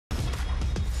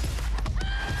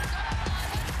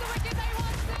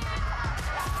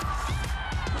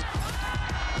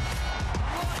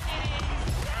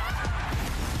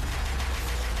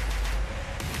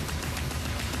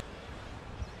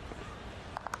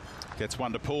Gets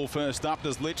one to pull first up,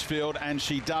 does Litchfield, and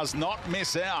she does not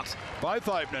miss out. Both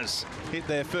openers hit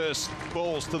their first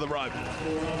balls to the rope.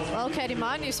 Well, Katie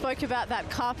Martin, you spoke about that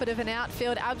carpet of an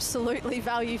outfield. Absolutely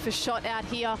value for shot out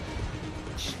here.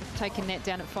 Taking that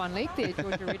down at fine leg there,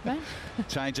 Georgia Redmayne.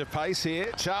 Change of pace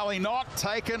here. Charlie Knott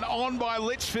taken on by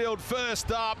Litchfield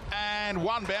first up, and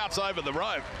one bounce over the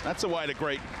rope. That's a way to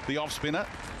greet the off spinner.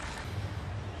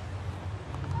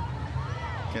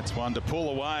 Gets one to pull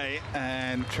away,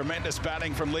 and tremendous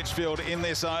batting from Litchfield in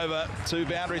this over. 2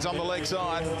 boundaries on the leg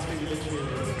side.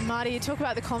 Marty, you talk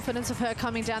about the confidence of her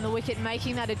coming down the wicket,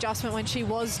 making that adjustment when she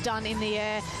was done in the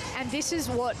air. And this is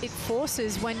what it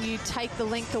forces when you take the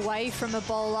length away from a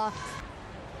bowler.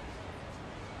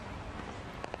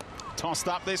 Tossed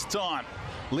up this time.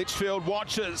 Litchfield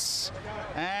watches,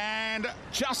 and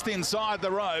just inside the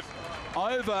rope,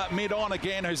 over mid-on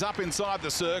again, who's up inside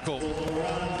the circle.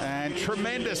 And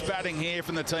tremendous batting here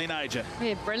from the teenager.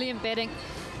 Yeah, brilliant batting.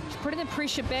 She's putting the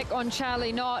pressure back on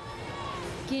Charlie Knott.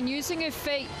 Again, using her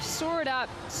feet, saw it up,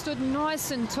 stood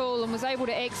nice and tall and was able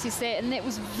to access that, and that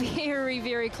was very,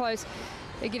 very close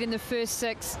to getting the first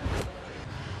 6.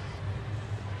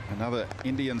 Another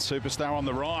Indian superstar on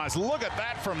the rise. Look at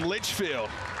that from Litchfield.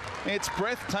 It's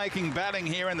breathtaking batting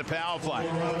here in the power play.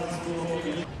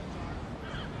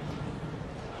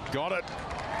 Got it.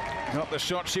 Not the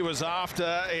shot she was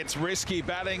after. It's risky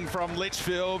batting from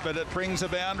Litchfield, but it brings a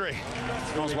boundary.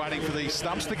 I was waiting for these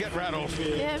stumps to get rattled.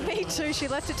 Yeah, me too. She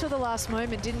left it till the last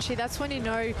moment, didn't she? That's when you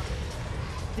know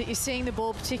that you're seeing the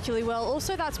ball particularly well.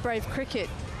 Also, that's brave cricket.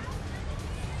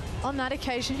 On that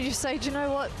occasion, you just say, do you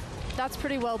know what? That's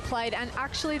pretty well played, and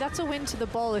actually that's a win to the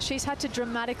bowler. She's had to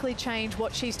dramatically change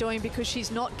what she's doing because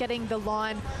she's not getting the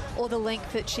line or the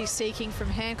length that she's seeking from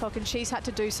Hancock, and she's had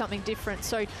to do something different.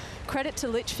 So credit to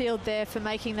Litchfield there for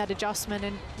making that adjustment,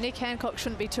 and Nick Hancock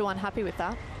shouldn't be too unhappy with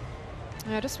that.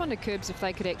 I just wonder, Curbs, if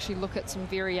they could actually look at some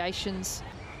variations.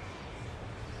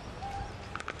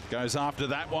 Goes after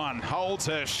that one, holds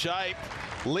her shape.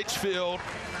 Litchfield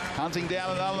hunting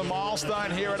down another milestone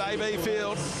here at AB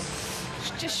Field.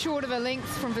 She's just short of a length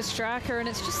from Vistraka, and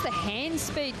it's just the hand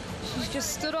speed. She's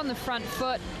just stood on the front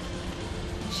foot.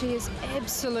 She has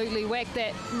absolutely whacked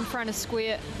that in front of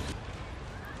square.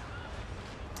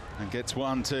 And gets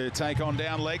one to take on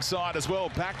down leg side as well.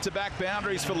 Back-to-back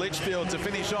boundaries for Litchfield to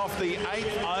finish off the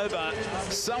 8th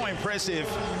over. So impressive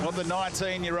what the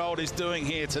 19-year-old is doing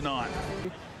here tonight.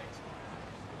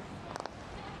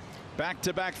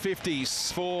 Back-to-back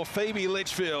 50s for Phoebe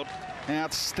Litchfield.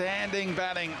 Outstanding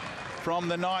batting from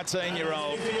the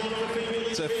 19-year-old.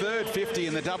 It's her 3rd 50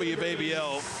 in the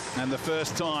WBBL, and the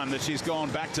first time that she's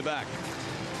gone back-to-back.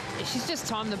 She's just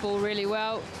timed the ball really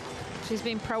well. She's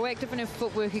been proactive in her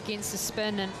footwork against the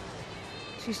spin, and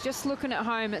she's just looking at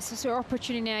home. It's just her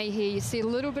opportunity now here. You see a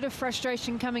little bit of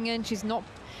frustration coming in. She's not...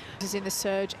 Is in the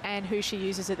surge and who she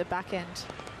uses at the back end.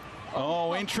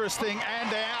 Oh, interesting,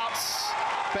 and out.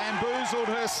 Bamboozled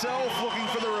herself, looking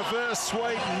for the reverse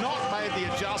sweep, not made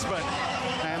the adjustment,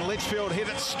 and Litchfield hit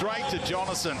it straight to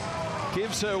Jonathan.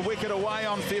 Gives her wicket away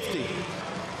on 50.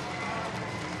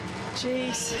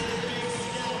 Jeez.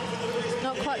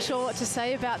 Not quite sure what to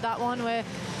say about that one, where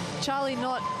Charlie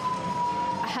Knott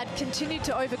had continued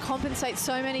to overcompensate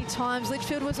so many times.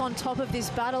 Litchfield was on top of this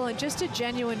battle, and just a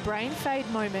genuine brain fade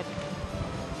moment.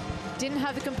 Didn't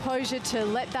have the composure to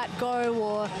let that go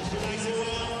or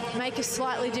make a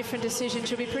slightly different decision.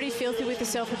 She'll be pretty filthy with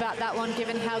herself about that one,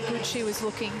 given how good she was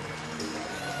looking.